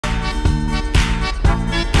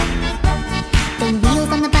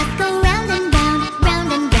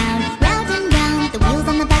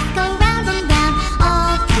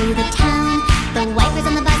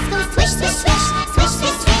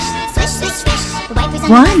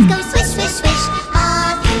on One. the bus go swish, swish, swish,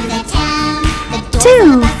 all through the town. The doors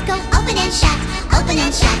Two. on the bus go open and shut, open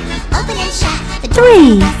and shut, open and shut. The doors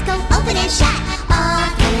Three. on the bus go open and shut, all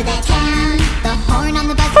through the town. The horn on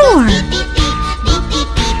the bus Four. goes beep, beep, beep, beep,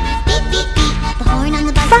 beep, beep, beep, beep, beep. The horn on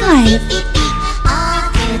the bus goes Five. beep, beep, beep, all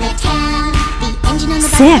through the town. The engine on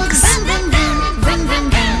the bus Six. goes vroom, vroom, vroom,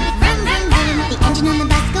 vroom, vroom, vroom, vroom, vroom, vroom. The engine on the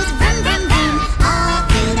bus goes vroom, vroom, vroom, all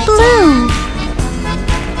through the Blue. town.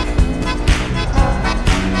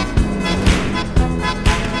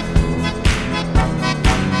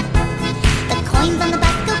 The coins on the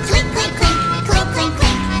bus go clink, clink, clink, clink, clink,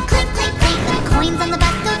 clink, clink, clink, clink. The coins on the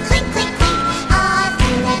bus go clink, clink, clink, all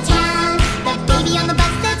through the town. The baby on the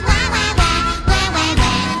bus says wah, wah, wah, wah, wah,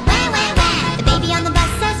 wah, wah, wah, wah. The baby on the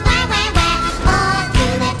bus says wah, wah, wah, all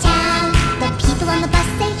through the town. The people on the bus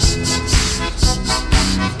say shh, shh, shh, shh, shh,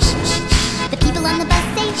 shh, shh, shh. The people on the bus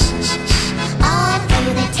say shh, shh, shh, all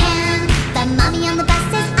through the town. The mommy on the bus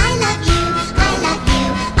says I love you, I love you,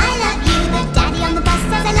 I love you. The daddy on the bus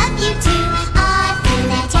says I love you too, all through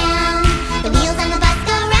the town. The wheels on the bus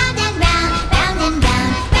go round and round, round and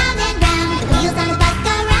round, round and round. The wheels on the bus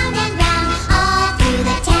go round and round, all through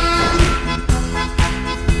the town.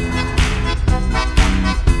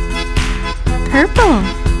 Purple.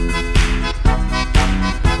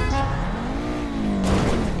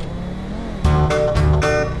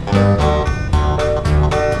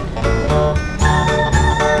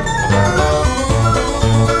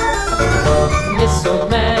 This old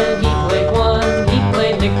man, he played one. He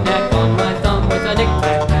played knick-knack on my thumb with a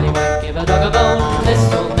knick-knack, paddywhack, give a dog a bone.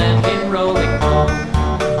 This old man came rolling home.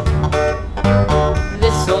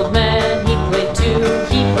 This old man, he played two.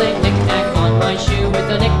 He played knick-knack on my shoe with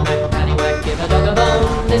a knick-knack, paddywhack, give a dog a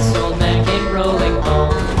bone. This old man came rolling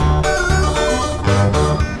home.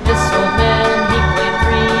 This old man, he played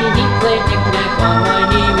three. He played knick-knack on my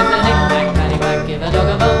knee with a knick-knack, paddywhack, give a dog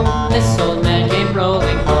a bone. This old man came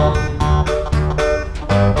rolling home.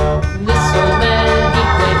 This old man, he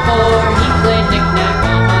played four. He played knick-knack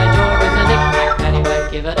on my door with a knick-knack, paddywhack,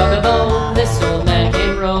 give a dog a bone. This old man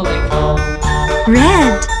came rolling home.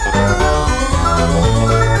 Red.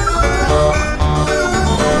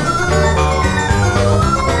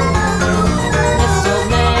 This old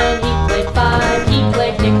man, he played five. He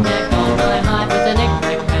played knick-knack on my hide with a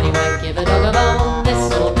knick-knack, paddywhack, give a dog a bone.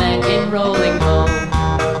 This old man came rolling home.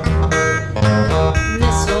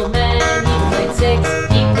 This old man, he played six.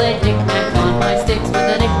 He played knick-knack on my sticks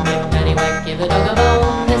with a knick-knack, paddywhack, give a dog a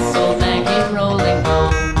bone. This old man came rolling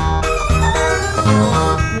home.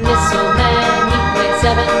 This old man, he played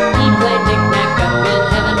seven. He played knick-knack up in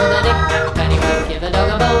heaven with a knick-knack, paddywhack, give a dog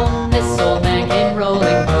a bone. This old man came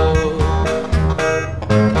rolling home.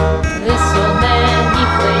 This old man, he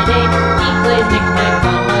played eight. He played knick-knack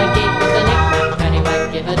on my gate with a knick-knack, paddywhack,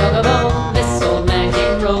 give a dog a bone. This old man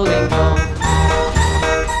came rolling home.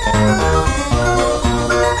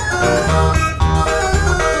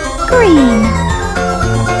 Green.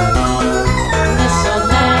 This old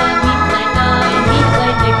man, he played nine. He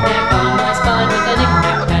played knick-knack on my spine with a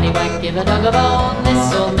knick-knack, paddywhack, give a dog a bone.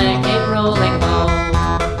 This old